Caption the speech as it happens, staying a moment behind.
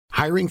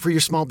Hiring for your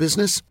small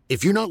business?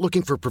 If you're not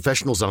looking for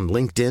professionals on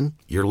LinkedIn,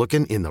 you're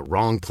looking in the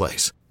wrong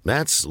place.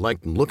 That's like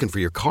looking for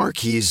your car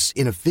keys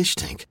in a fish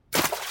tank.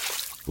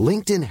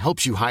 LinkedIn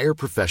helps you hire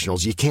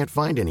professionals you can't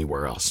find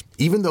anywhere else,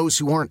 even those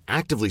who aren't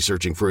actively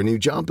searching for a new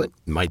job but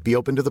might be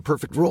open to the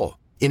perfect role.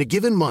 In a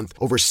given month,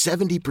 over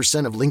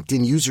 70% of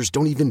LinkedIn users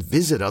don't even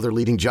visit other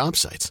leading job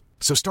sites.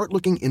 So start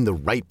looking in the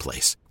right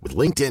place. With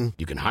LinkedIn,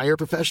 you can hire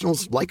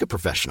professionals like a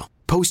professional.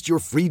 Post your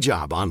free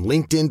job on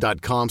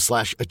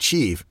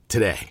linkedin.com/achieve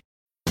today.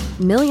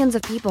 Millions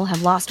of people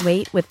have lost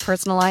weight with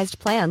personalized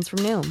plans from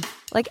Noom.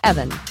 Like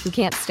Evan, who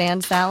can't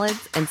stand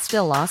salads and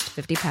still lost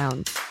 50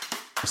 pounds.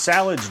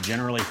 Salads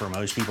generally for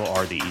most people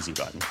are the easy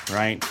button,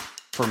 right?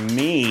 For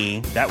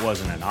me, that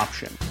wasn't an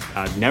option.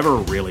 I never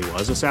really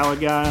was a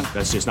salad guy.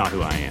 That's just not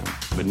who I am.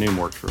 But Noom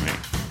worked for me.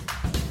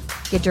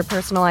 Get your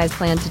personalized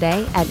plan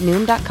today at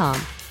Noom.com.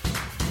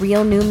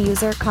 Real Noom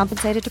user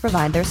compensated to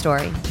provide their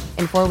story.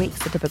 In 4 weeks,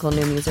 the typical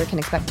Noom user can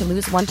expect to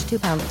lose 1 to 2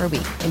 pounds per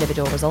week.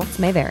 Individual results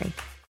may vary.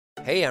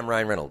 Hey, I'm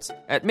Ryan Reynolds.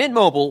 At Mint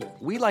Mobile,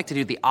 we like to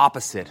do the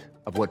opposite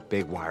of what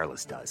Big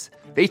Wireless does.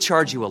 They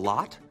charge you a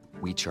lot,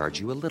 we charge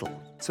you a little.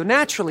 So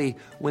naturally,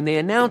 when they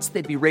announced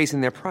they'd be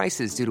raising their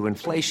prices due to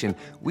inflation,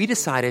 we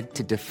decided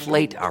to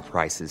deflate our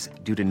prices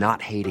due to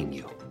not hating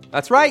you.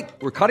 That's right.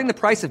 We're cutting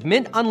the price of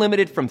Mint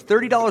Unlimited from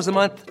 $30 a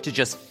month to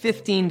just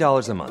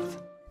 $15 a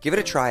month. Give it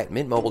a try at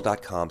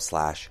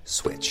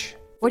mintmobile.com/switch.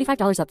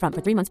 $45 up front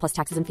for 3 months plus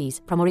taxes and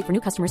fees. Promo rate for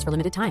new customers for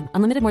limited time.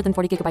 Unlimited more than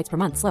 40 gigabytes per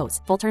month. Slows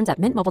full terms at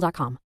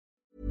mintmobile.com.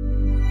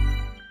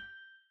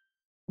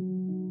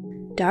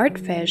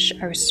 Dartfish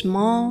are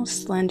small,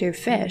 slender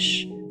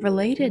fish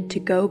related to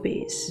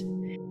gobies.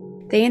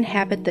 They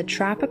inhabit the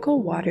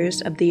tropical waters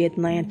of the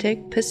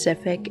Atlantic,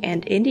 Pacific,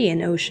 and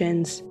Indian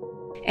Oceans,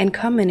 and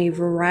come in a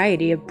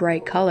variety of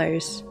bright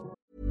colors.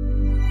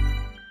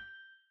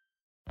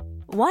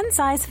 One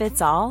size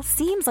fits all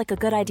seems like a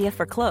good idea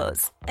for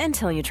clothes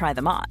until you try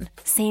them on.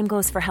 Same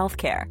goes for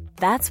healthcare.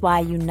 That's why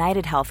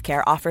United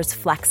Healthcare offers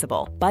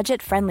flexible,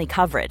 budget-friendly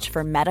coverage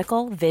for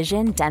medical,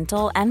 vision,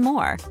 dental, and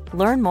more.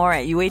 Learn more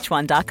at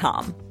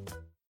uh1.com.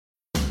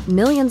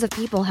 Millions of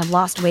people have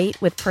lost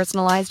weight with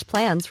personalized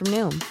plans from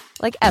Noom.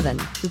 Like Evan,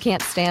 who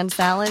can't stand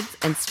salads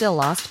and still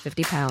lost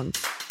 50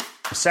 pounds.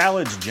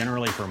 Salads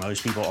generally for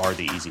most people are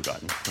the easy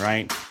button,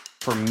 right?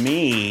 For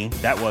me,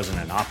 that wasn't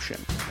an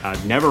option. I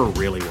never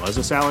really was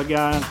a salad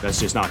guy. That's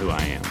just not who I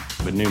am.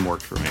 But Noom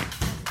worked for me.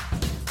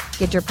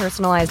 Get your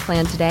personalized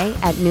plan today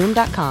at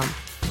Noom.com.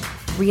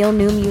 Real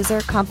Noom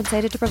user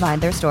compensated to provide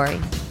their story.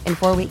 In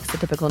 4 weeks, the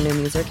typical Noom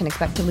user can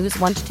expect to lose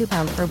 1 to 2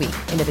 pounds per week.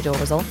 Individual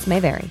results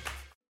may vary.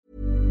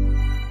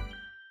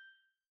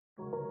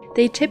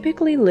 They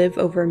typically live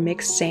over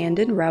mixed sand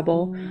and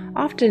rubble,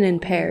 often in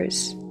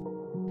pairs.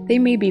 They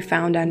may be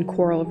found on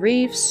coral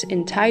reefs,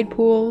 in tide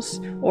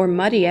pools, or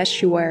muddy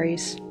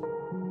estuaries.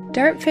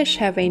 Dartfish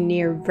have a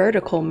near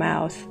vertical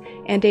mouth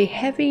and a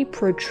heavy,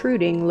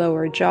 protruding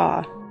lower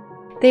jaw.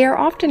 They are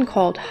often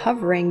called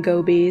hovering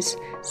gobies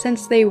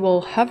since they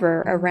will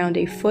hover around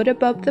a foot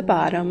above the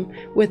bottom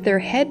with their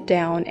head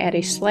down at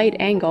a slight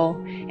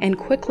angle and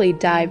quickly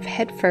dive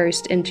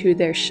headfirst into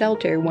their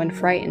shelter when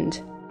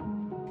frightened.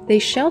 They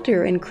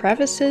shelter in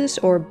crevices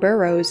or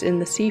burrows in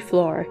the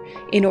seafloor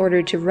in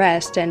order to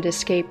rest and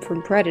escape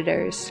from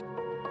predators.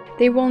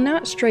 They will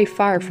not stray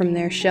far from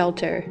their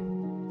shelter.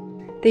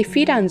 They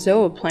feed on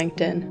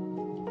zooplankton.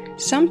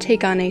 Some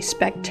take on a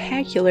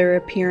spectacular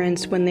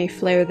appearance when they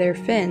flare their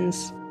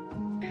fins.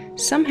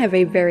 Some have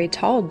a very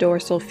tall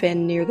dorsal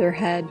fin near their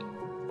head.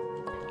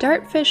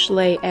 Dartfish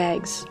lay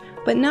eggs,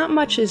 but not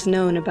much is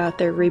known about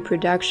their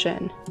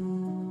reproduction.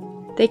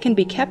 They can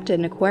be kept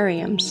in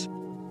aquariums.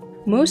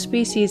 Most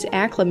species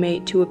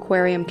acclimate to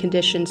aquarium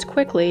conditions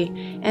quickly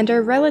and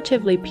are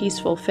relatively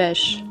peaceful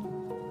fish.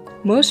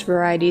 Most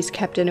varieties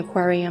kept in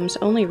aquariums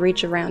only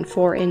reach around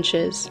 4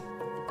 inches.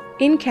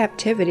 In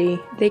captivity,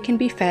 they can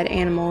be fed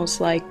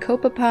animals like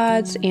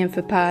copepods,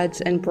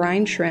 amphipods, and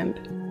brine shrimp.